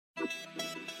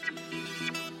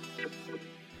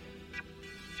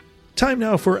Time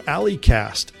now for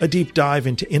AliCast, a deep dive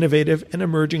into innovative and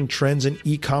emerging trends in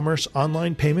e-commerce,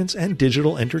 online payments, and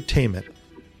digital entertainment.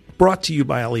 Brought to you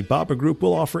by Alibaba Group,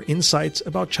 we'll offer insights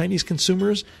about Chinese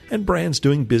consumers and brands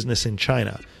doing business in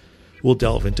China. We'll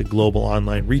delve into global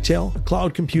online retail,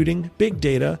 cloud computing, big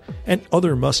data, and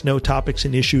other must-know topics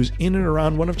and issues in and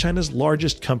around one of China's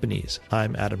largest companies.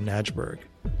 I'm Adam Najberg.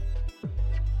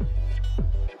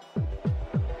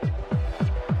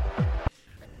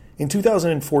 In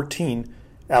 2014,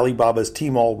 Alibaba's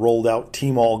Tmall rolled out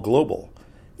Tmall Global.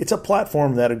 It's a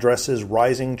platform that addresses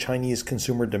rising Chinese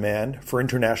consumer demand for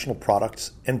international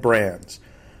products and brands.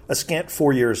 A scant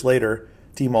 4 years later,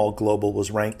 Tmall Global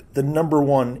was ranked the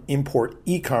 #1 import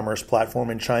e-commerce platform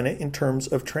in China in terms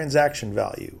of transaction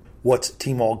value. What's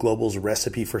Tmall Global's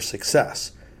recipe for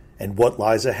success? And what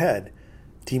lies ahead?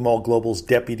 Tmall Global's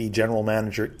Deputy General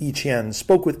Manager Yi Qian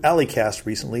spoke with AliCast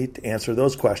recently to answer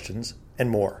those questions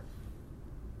and more.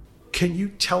 Can you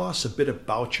tell us a bit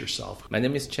about yourself? My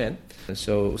name is Chen.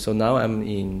 So now I'm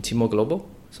in Tmall Global.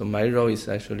 So my role is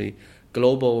actually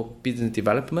global business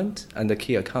development and the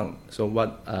key account. So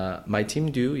what my team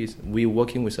do is we're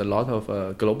working with a lot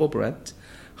of global brands,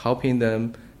 helping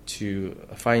them to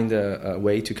find a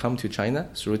way to come to China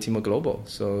through Tmall Global.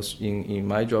 So in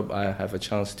my job, I have a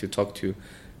chance to talk to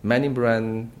many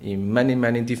brands in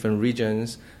many different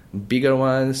regions, bigger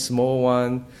ones, small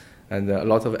ones, and a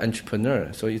lot of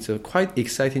entrepreneurs. So it's a quite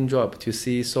exciting job to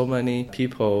see so many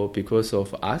people, because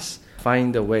of us,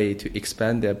 find a way to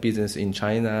expand their business in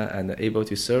China and able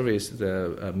to service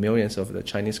the millions of the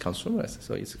Chinese consumers.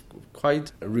 So it's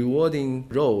quite a rewarding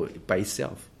role by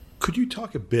itself. Could you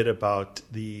talk a bit about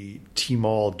the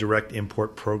Tmall Direct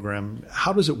Import program?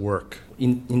 How does it work?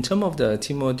 In terms of the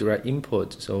Tmall Direct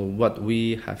Import, so what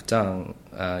we have done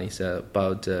is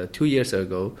about 2 years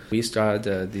ago, we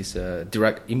started this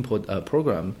Direct Import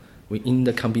program in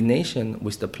the combination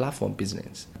with the platform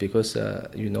business. Because,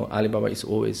 Alibaba is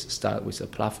always start with a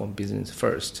platform business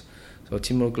first. So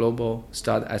Tmall Global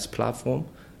started as platform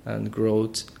and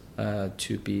growth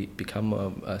to become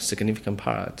a significant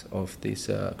part of this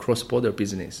cross-border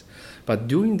business. But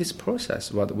during this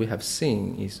process, what we have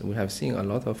seen is a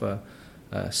lot of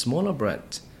smaller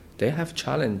brands. They have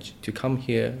challenge to come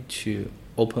here to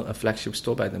open a flagship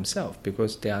store by themselves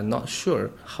because they are not sure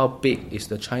how big is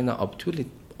the China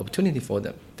opportunity for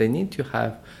them. They need to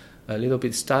have a little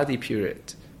bit study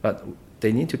period, but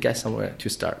they need to get somewhere to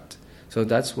start. So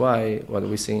that's why what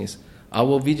we're saying is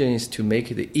our vision is to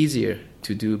make it easier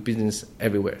to do business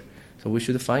everywhere. So we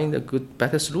should find a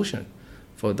better solution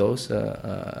for those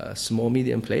small,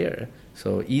 medium players,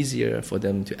 so easier for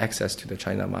them to access to the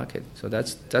China market. So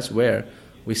that's where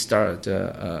we start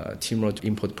Tmall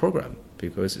Import program,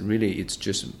 because really it's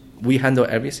just we handle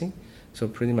everything. So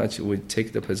pretty much we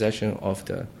take the possession of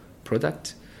the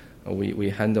product.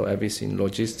 We handle everything,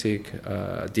 logistic,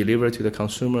 deliver to the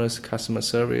consumers, customer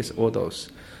service, all those.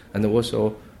 And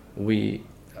also we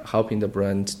helping the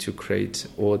brand to create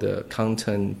all the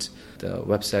content, the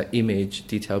website image,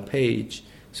 detail page,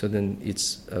 so then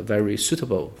it's very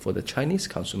suitable for the Chinese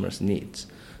consumers' needs.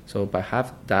 So by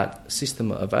have that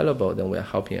system available, then we're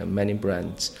helping many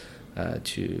brands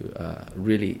to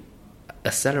really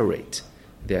accelerate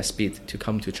their speed to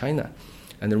come to China.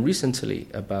 And then recently,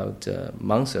 about a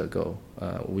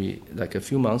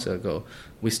few months ago,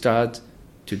 we started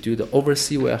to do the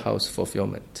overseas warehouse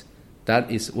fulfillment.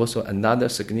 That is also another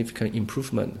significant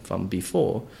improvement from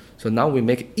before. So now we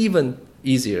make it even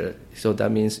easier. So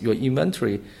that means your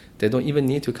inventory, they don't even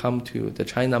need to come to the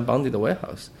China bounded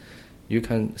warehouse. You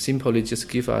can simply just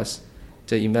give us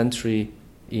the inventory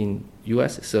in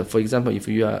US. So for example, if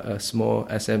you are a small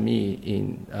SME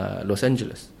in Los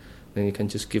Angeles, then you can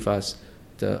just give us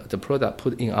the product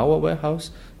put in our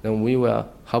warehouse, then we will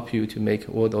help you to make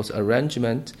all those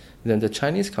arrangements. Then the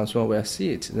Chinese consumer will see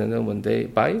it. And then when they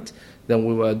buy it, then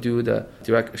we will do the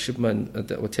direct shipment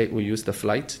we use the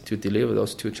flight to deliver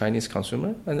those to Chinese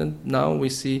consumer. And then now we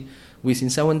see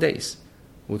within 7 days,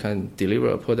 we can deliver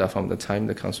a product from the time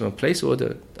the consumer place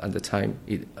order and the time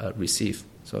it receive.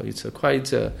 So it's a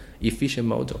quite efficient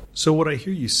model. So what I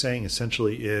hear you saying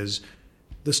essentially is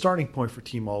the starting point for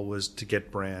Tmall was to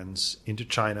get brands into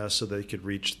China so they could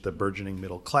reach the burgeoning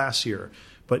middle class here.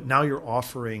 But now you're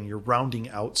rounding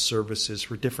out services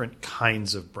for different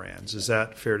kinds of brands. Is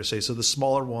that fair to say? So the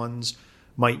smaller ones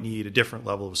might need a different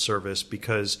level of service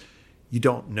because you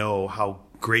don't know how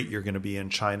great you're going to be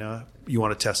in China. You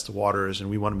want to test the waters, and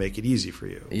we want to make it easy for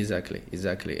you. Exactly.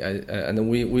 And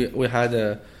we had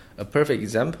a a perfect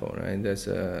example, right? There's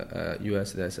a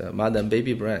US. There's a mother and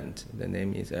baby brand. The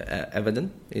name is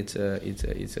Evident. It's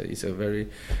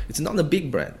not a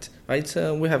big brand, right?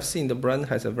 We have seen the brand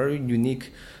has a very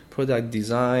unique product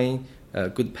design,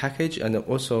 good package, and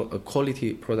also a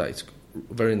quality product. It's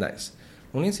very nice.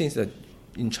 Only thing is that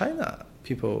in China,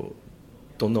 people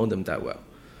don't know them that well.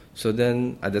 So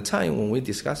then at the time when we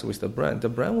discussed with the brand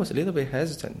was a little bit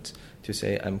hesitant to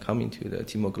say, I'm coming to the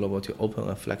Tmall Global to open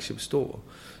a flagship store.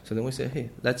 So then we said,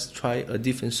 hey, let's try a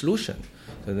different solution.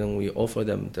 So then we offer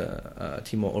them the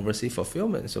Tmall Overseas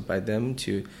Fulfillment. So by them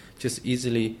to just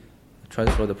easily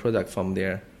transfer the product from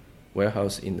their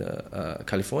warehouse in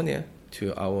California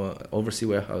to our overseas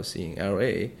warehouse in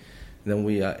LA, then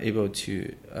we are able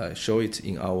to show it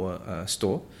in our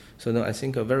store. So then I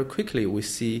think very quickly we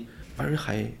see very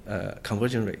high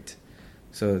conversion rate.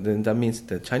 So then that means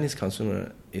the Chinese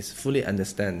consumer is fully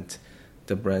understand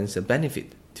the brand's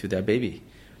benefit to their baby.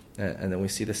 And then we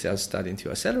see the sales starting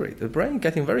to accelerate. The brand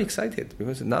getting very excited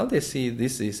because now they see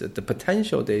this is the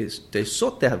potential. They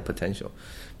thought they have potential,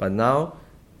 but now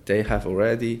they have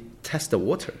already tested the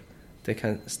water. They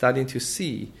can starting to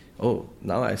see,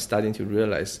 now I'm starting to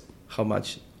realize how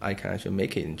much I can actually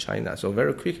make it in China. So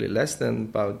very quickly, less than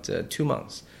about 2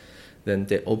 months, then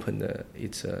they open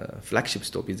its flagship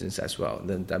store business as well.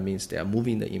 Then that means they are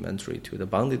moving the inventory to the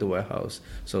bonded warehouse.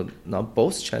 So now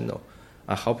both channels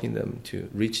are helping them to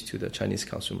reach to the Chinese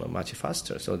consumer much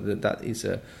faster. So that is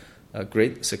a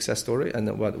great success story. And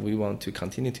what we want to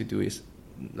continue to do is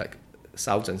like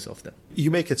thousands of them.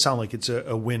 You make it sound like it's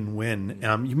a win-win.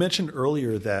 You mentioned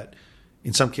earlier that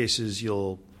in some cases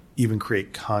you'll even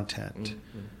create content.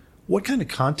 Mm-hmm. What kind of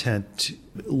content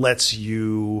lets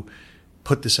you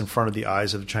put this in front of the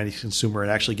eyes of the Chinese consumer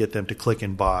and actually get them to click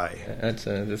and buy? That's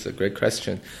a great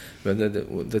question. But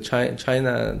the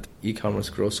China e-commerce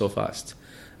grows so fast,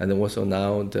 and also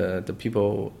now the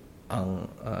people on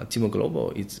Tmall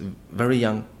Global, it's very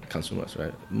young consumers,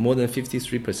 right? More than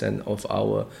 53% of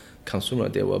our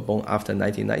consumers, they were born after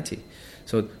 1990.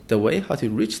 So the way how to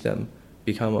reach them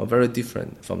become very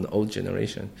different from the old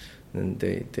generation. And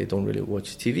they don't really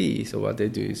watch TV. So what they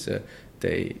do is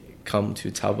they come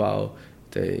to Taobao,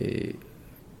 they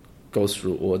go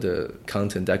through all the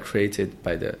content that created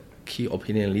by the key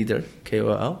opinion leader,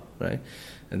 KOL, right?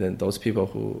 And then those people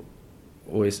who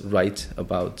always write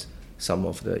about some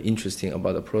of the interesting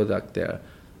about the product, their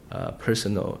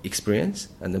personal experience,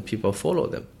 and then people follow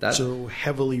them. So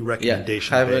heavily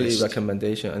recommendation. Yeah, heavily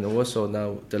recommendation. And also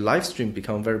now the live stream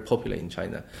become very popular in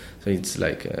China. So it's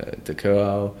like the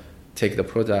KOL take the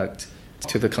product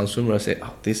to the consumer, say,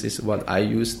 this is what I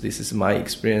use, this is my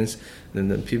experience. And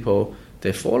then people,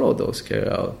 they follow those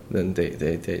KOL, then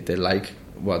they like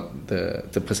what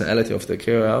the personality of the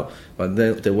KOL, but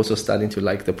then they're also starting to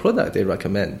like the product they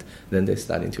recommend, then they're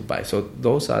starting to buy. So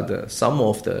those are some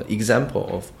of the example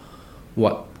of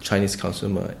what Chinese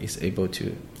consumer is able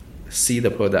to see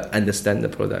the product, understand the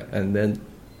product, and then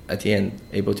at the end,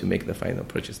 able to make the final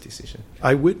purchase decision.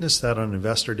 I witnessed that on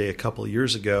Investor Day a couple of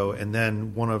years ago, and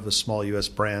then one of the small U.S.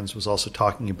 brands was also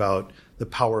talking about the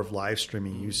power of live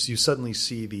streaming. You suddenly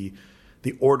see the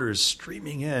orders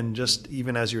streaming in just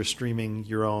even as you're streaming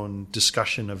your own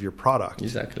discussion of your product.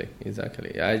 Exactly.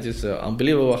 I just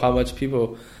unbelievable how much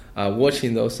people are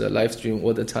watching those live stream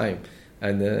all the time,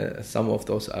 and some of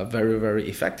those are very, very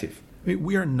effective. I mean,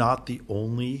 we are not the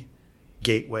only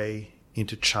gateway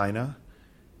into China,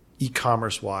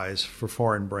 e-commerce-wise, for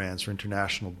foreign brands, for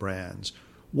international brands.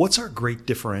 What's our great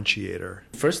differentiator?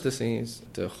 First thing is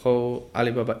the whole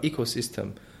Alibaba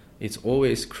ecosystem is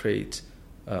always create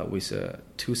with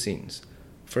two things.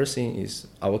 First thing is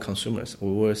our consumers.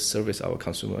 We will service our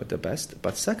consumer the best.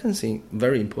 But second thing,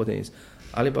 very important, is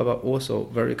Alibaba also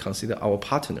very consider our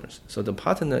partners. So the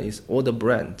partner is all the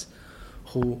brands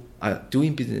who are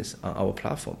doing business on our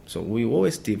platform. So we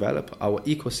always develop our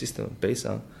ecosystem based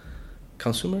on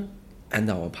consumer and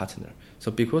our partner.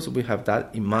 So because we have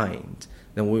that in mind,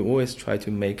 then we always try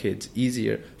to make it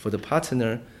easier for the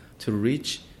partner to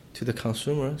reach to the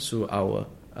consumer through our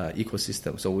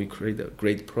ecosystem. So we create a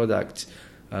great product.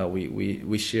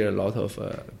 We share a lot of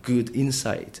good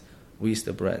insight with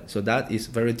the brand. So that is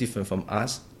very different from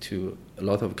us to a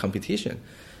lot of competition.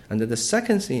 And then the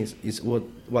second thing is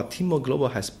what Tmall Global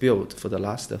has built for the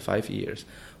last 5 years.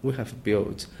 We have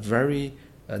built very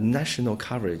national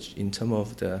coverage in terms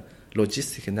of the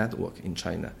logistic network in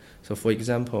China. So for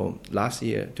example, last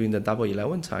year during the Double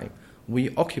 11 time,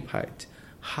 we occupied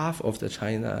half of the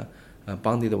China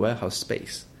bonded warehouse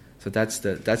space. So that's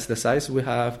the size we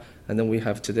have, and then we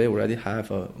have today already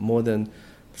have more than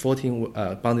 14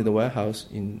 bonded warehouse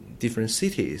in different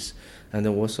cities, and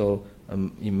then also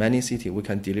in many cities we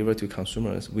can deliver to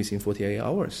consumers within 48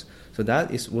 hours. So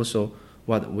that is also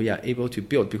what we are able to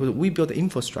build, because we build the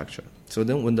infrastructure. So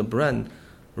then when the brand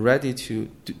ready to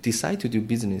decide to do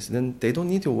business, then they don't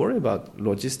need to worry about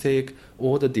logistic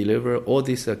or the deliver, all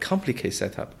this complicated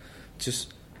setup.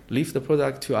 Just leave the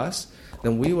product to us,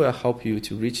 then we will help you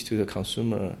to reach to the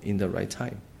consumer in the right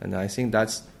time. And I think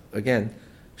that's, again,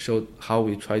 showed how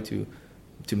we try to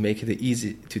make it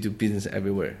easy to do business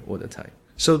everywhere all the time.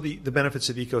 So the benefits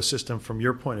of ecosystem from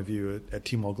your point of view at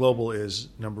Tmall Global is,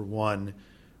 number one,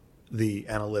 the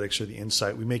analytics or the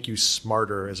insight. We make you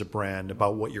smarter as a brand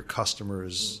about what your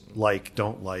customers like,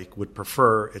 don't like, would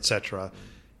prefer, etc.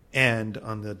 And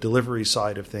on the delivery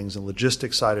side of things and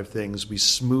logistics side of things, we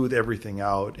smooth everything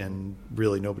out, and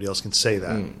really nobody else can say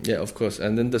that. Yeah, of course.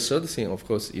 And then the third thing, of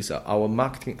course, is our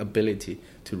marketing ability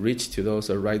to reach to those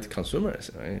right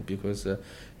consumers, right? Because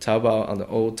Taobao, on the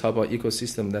old Taobao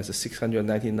ecosystem, that's a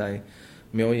 699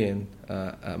 million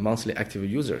monthly active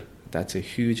user. That's a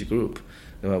huge group.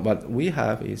 What we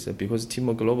have is because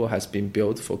Tmall Global has been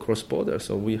built for cross-border,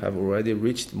 so we have already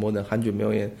reached more than 100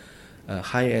 million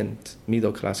high-end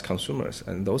middle-class consumers,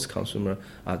 and those consumers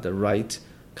are the right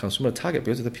consumer target,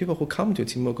 because the people who come to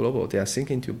Tmall Global, they are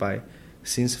thinking to buy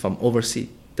things from overseas.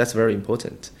 That's very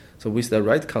important. So with the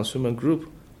right consumer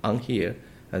group on here,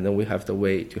 and then we have the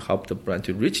way to help the brand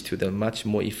to reach to them much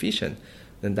more efficient,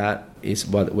 then that is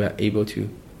what we are able to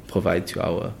provide to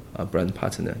our brand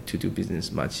partner to do business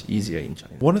much easier in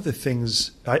China. One of the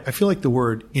things, I feel like the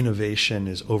word innovation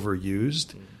is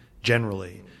overused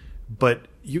generally, but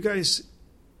you guys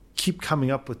keep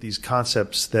coming up with these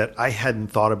concepts that I hadn't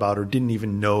thought about or didn't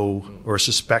even know or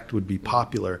suspect would be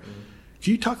popular.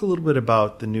 Can you talk a little bit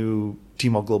about the new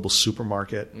Tmall Global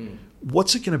Supermarket?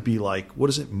 What's it going to be like? What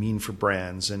does it mean for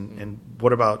brands? And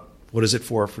what is it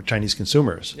for Chinese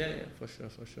consumers? Yeah, for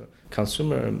sure.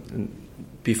 Consumer,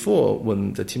 before,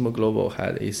 when the Tmall Global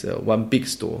had is one big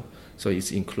store, so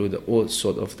it's include all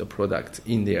sort of the product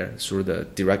in there through the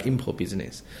direct import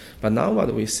business. But now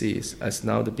what we see is, as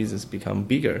now the business become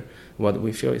bigger, what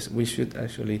we feel is we should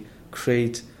actually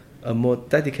create a more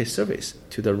dedicated service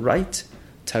to the right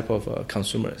type of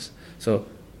consumers. So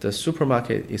the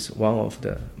supermarket is one of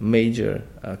the major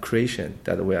creation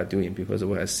that we are doing, because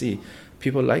we see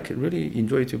people really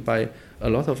enjoy to buy a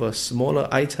lot of a smaller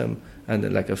item,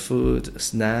 and like a food,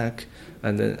 snack,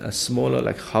 and then a smaller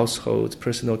like household,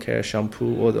 personal care,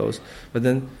 shampoo, all those. But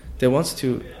then they want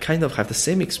to kind of have the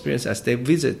same experience as they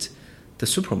visit the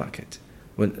supermarket.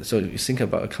 So you think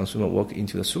about a consumer walk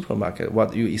into the supermarket,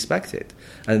 what you expected.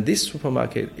 And this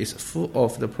supermarket is full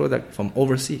of the product from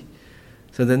overseas.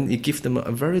 So then it gives them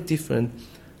a very different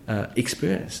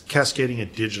experience. Cascading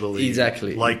it digitally.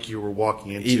 Exactly. Like you were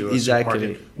walking into a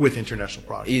supermarket with international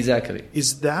products. Exactly.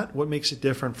 Is that what makes it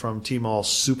different from Tmall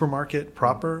Supermarket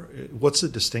proper? What's the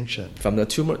distinction? From the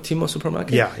Tmall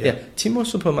Supermarket? Yeah. Tmall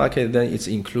Supermarket, then it's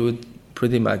include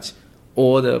pretty much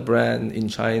all the brand in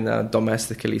China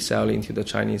domestically selling to the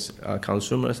Chinese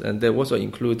consumers. And they also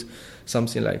include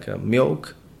something like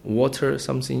milk, water,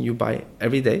 something you buy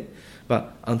every day.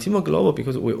 But on Tmall Global,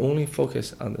 because we only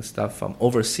focus on the stuff from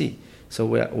overseas, so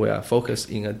we are focused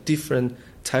in a different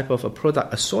type of a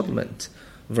product assortment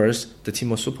versus the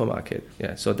Tmall Supermarket.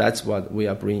 Yeah, so that's what we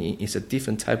are bringing. It's a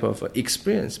different type of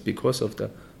experience because of the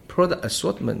product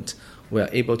assortment we are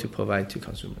able to provide to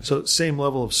consumers. So same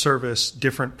level of service,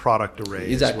 different product arrays.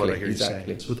 Exactly, is what I hear you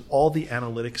saying. So with all the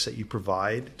analytics that you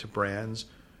provide to brands,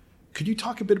 could you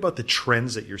talk a bit about the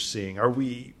trends that you're seeing? Are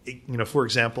we, for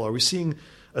example, are we seeing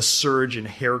a surge in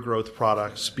hair growth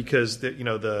products because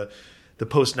the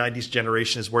post-90s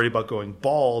generation is worried about going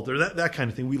bald or that kind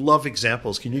of thing? We love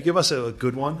examples. Can you give us a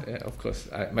good one? Yeah, of course.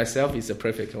 Myself is a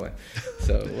perfect one.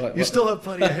 So you still have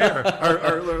plenty of hair.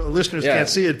 Our listeners can't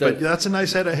see it, but that's a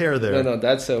nice head of hair there. No,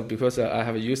 that's because I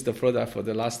have used the product for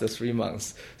the last 3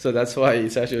 months. So that's why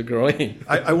it's actually growing.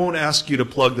 I won't ask you to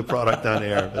plug the product on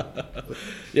air. But.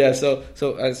 Yeah, so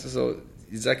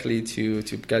exactly to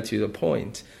get to the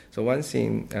point. So one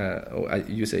thing, I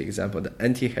use an example, the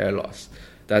anti-hair loss.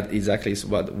 That exactly is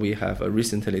what we have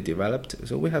recently developed.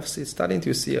 So we have starting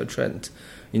to see a trend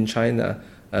in China.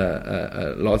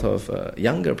 A lot of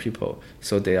younger people,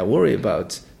 so they are worried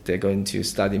about they're going to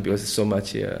study because there's so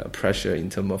much pressure in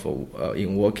terms of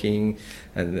in working,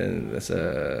 and then there's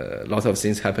a lot of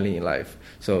things happening in life.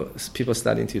 So people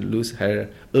starting to lose hair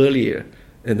earlier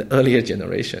in the earlier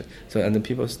generation. So and then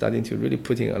people starting to really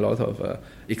put in a lot of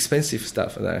expensive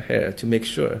stuff in their hair to make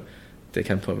sure they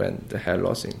can prevent the hair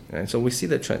lossing. And so we see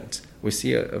the trend. We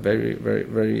see a very, very,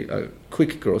 very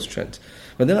quick growth trend.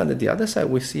 But then on the other side,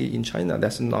 we see in China,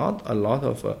 there's not a lot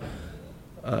of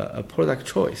a product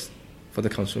choice for the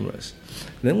consumers.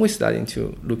 Then we're starting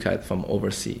to look at from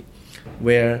overseas,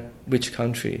 which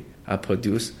country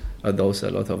produce a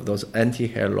lot of those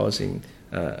anti-hair lossing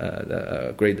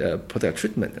great product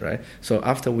treatment, right? So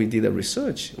after we did the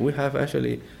research, we have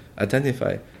actually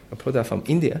identified a product from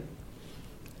India,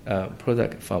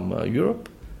 product from Europe,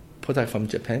 product from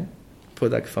Japan,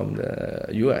 product from the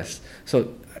US.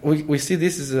 So we see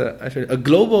this is actually a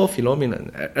global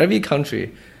phenomenon. Every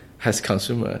country has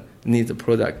consumer needs a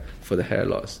product for the hair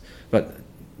loss. But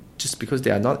just because they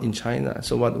are not in China,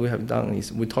 so what we have done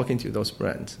is we're talking to those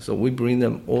brands. So we bring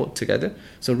them all together.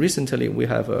 So recently we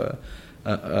have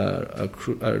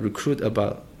recruit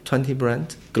about 20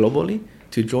 brands globally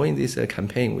to join this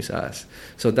campaign with us.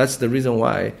 So that's the reason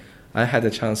why I had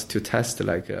a chance to test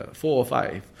like 4 or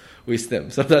 5 with them.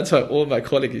 So that's why all my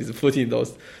colleagues is putting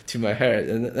those to my hair,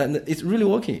 and it's really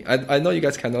working. I know you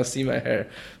guys cannot see my hair,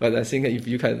 but I think if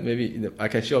you can, maybe I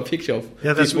can show a picture of.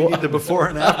 Yeah, that's what we need, the before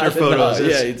and after photos.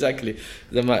 Yeah, exactly.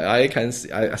 I can see,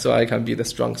 so I can be the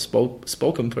strong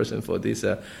spoken person for this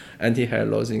anti-hair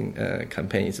lossing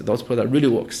campaigns. Those products really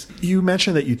works. You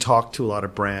mentioned that you talk to a lot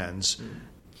of brands.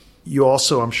 You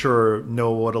also, I'm sure,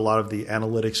 know what a lot of the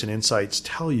analytics and insights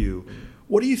tell you.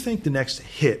 What do you think the next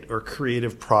hit or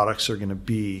creative products are going to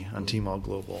be on Tmall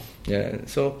Global? Yeah,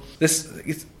 so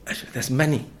there's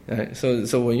many. Right?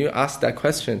 So when you ask that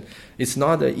question, it's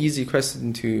not an easy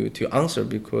question to answer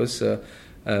because the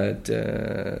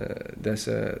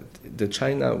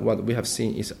China, what we have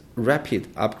seen is rapid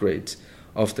upgrade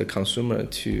of the consumer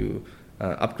to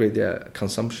upgrade their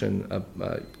consumption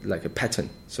like a pattern.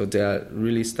 So they are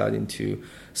really starting to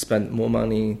spend more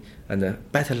money and a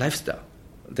better lifestyle.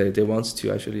 They want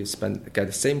to actually get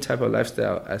the same type of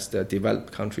lifestyle as the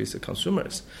developed countries'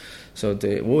 consumers. So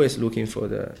they're always looking for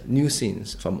the new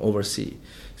things from overseas.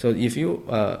 So if you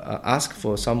ask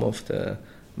for some of the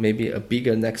maybe a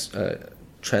bigger next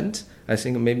trend, I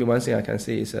think maybe one thing I can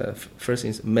say is first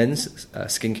is men's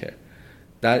skincare.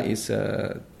 That is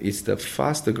the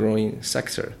fast growing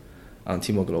sector on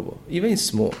Tmall Global, even it's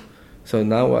small. So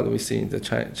now what we see, the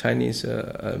Chinese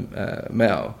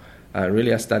male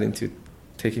really are starting to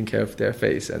taking care of their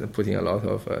face and putting a lot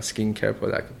of skincare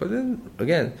product. But then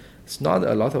again, it's not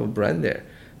a lot of brand there.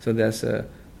 So there's a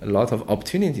lot of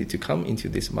opportunity to come into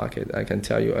this market. I can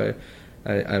tell you,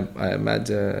 I met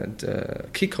the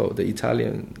Kiko, the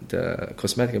Italian, the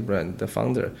cosmetic brand, the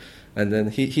founder, and then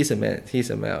he's a male.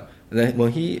 And then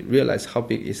when he realized how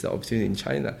big is the opportunity in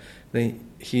China, then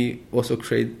he also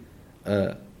created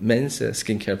men's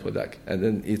skincare product, and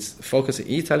then it's focused in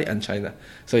Italy and China.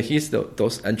 So he's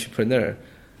those entrepreneur.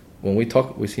 When we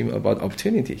talk with him about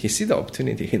opportunity, he see the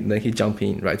opportunity, and then he jump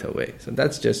in right away. So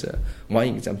that's just one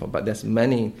example, but there's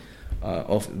many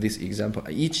of this example.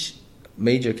 Each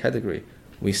major category,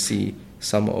 we see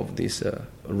some of this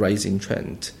rising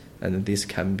trend, and this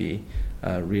can be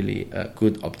really a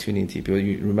good opportunity because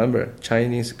you remember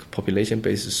Chinese population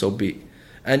base is so big.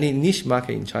 Any niche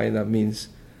market in China means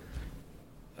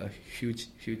a huge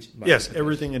market. Yes,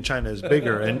 everything in China is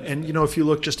bigger, and you know, if you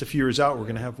look just a few years out, we're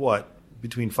going to have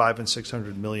between 500 and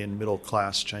 600 million middle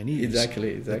class Chinese.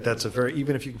 Exactly. That's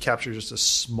even if you can capture just a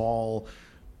small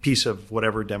piece of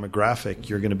whatever demographic,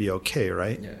 you're going to be okay,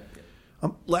 right? Yeah.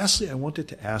 Lastly, I wanted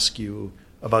to ask you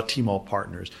about Tmall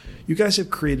Partners. You guys have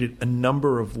created a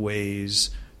number of ways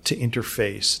to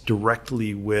interface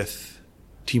directly with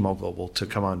Tmall Global to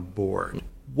come on board.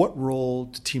 What role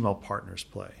do Tmall Partners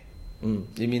play?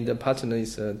 You mean the partner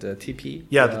is the TP?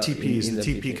 Yeah, the TPs, the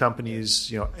TP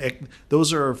companies. You know,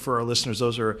 those are, for our listeners,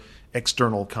 those are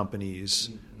external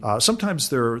companies. Sometimes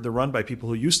they're run by people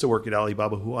who used to work at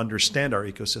Alibaba who understand our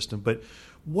ecosystem. But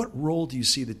what role do you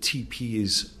see the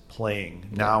TPs playing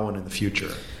now and in the future?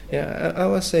 Yeah, I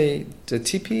would say the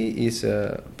TP is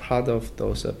part of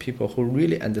those people who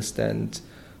really understand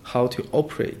how to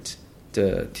operate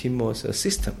the Tmall's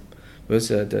system. Because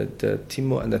the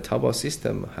Tmall and the Taobao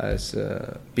system has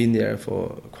been there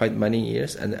for quite many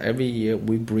years, and every year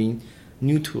we bring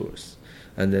new tools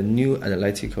and new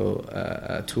analytical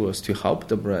tools to help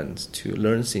the brands to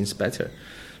learn things better.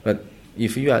 But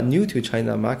if you are new to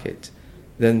China market,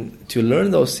 then to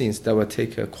learn those things, that will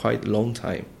take a quite long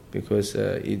time because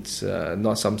it's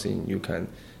not something you can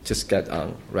just get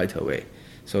on right away.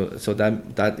 So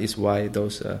that is why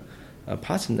those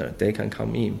partner, they can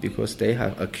come in because they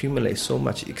have accumulated so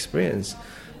much experience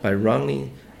by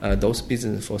running those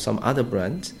business for some other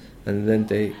brands, and then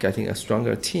they getting a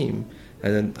stronger team,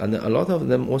 And a lot of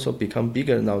them also become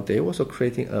bigger now. They're also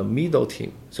creating a middle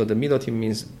team. So the middle team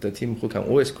means the team who can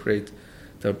always create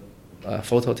the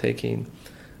photo taking,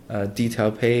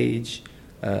 detail page,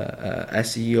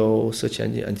 SEO, search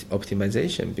engine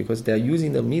optimization, because they're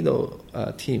using the middle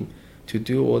team to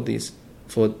do all this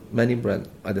for many brands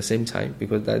at the same time,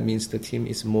 because that means the team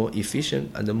is more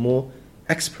efficient and more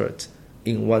expert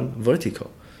in one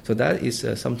vertical. So that is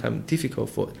sometimes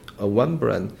difficult for one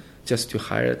brand just to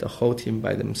hire the whole team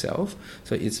by themselves.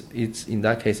 So it's in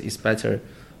that case, it's better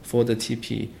for the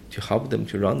TP to help them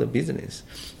to run the business.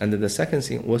 And the second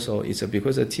thing also is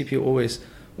because the TP always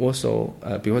also,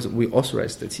 because we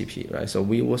authorize the TP, right? So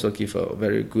we also give a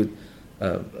very good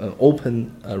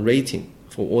open rating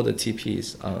for all the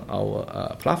TPs on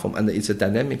our platform, and it's a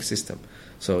dynamic system.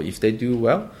 So if they do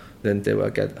well, then they will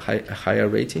get a higher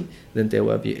rating, then they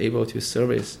will be able to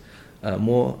service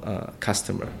more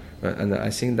customer. Right? And I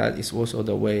think that is also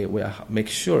the way we make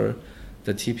sure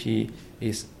the TP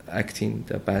is acting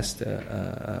the best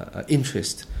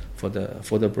interest for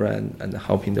the brand and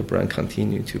helping the brand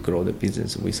continue to grow the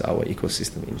business with our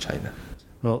ecosystem in China.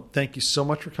 Well, thank you so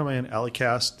much for coming on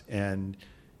AliCast and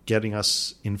getting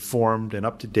us informed and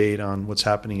up to date on what's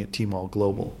happening at Tmall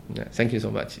Global. Yeah, thank you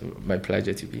so much. My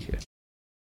pleasure to be here.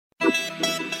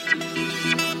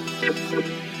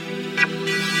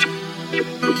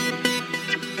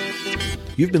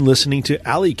 You've been listening to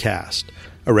AliCast,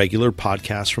 a regular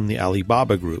podcast from the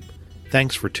Alibaba Group.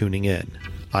 Thanks for tuning in.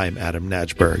 I'm Adam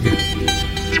Najberg.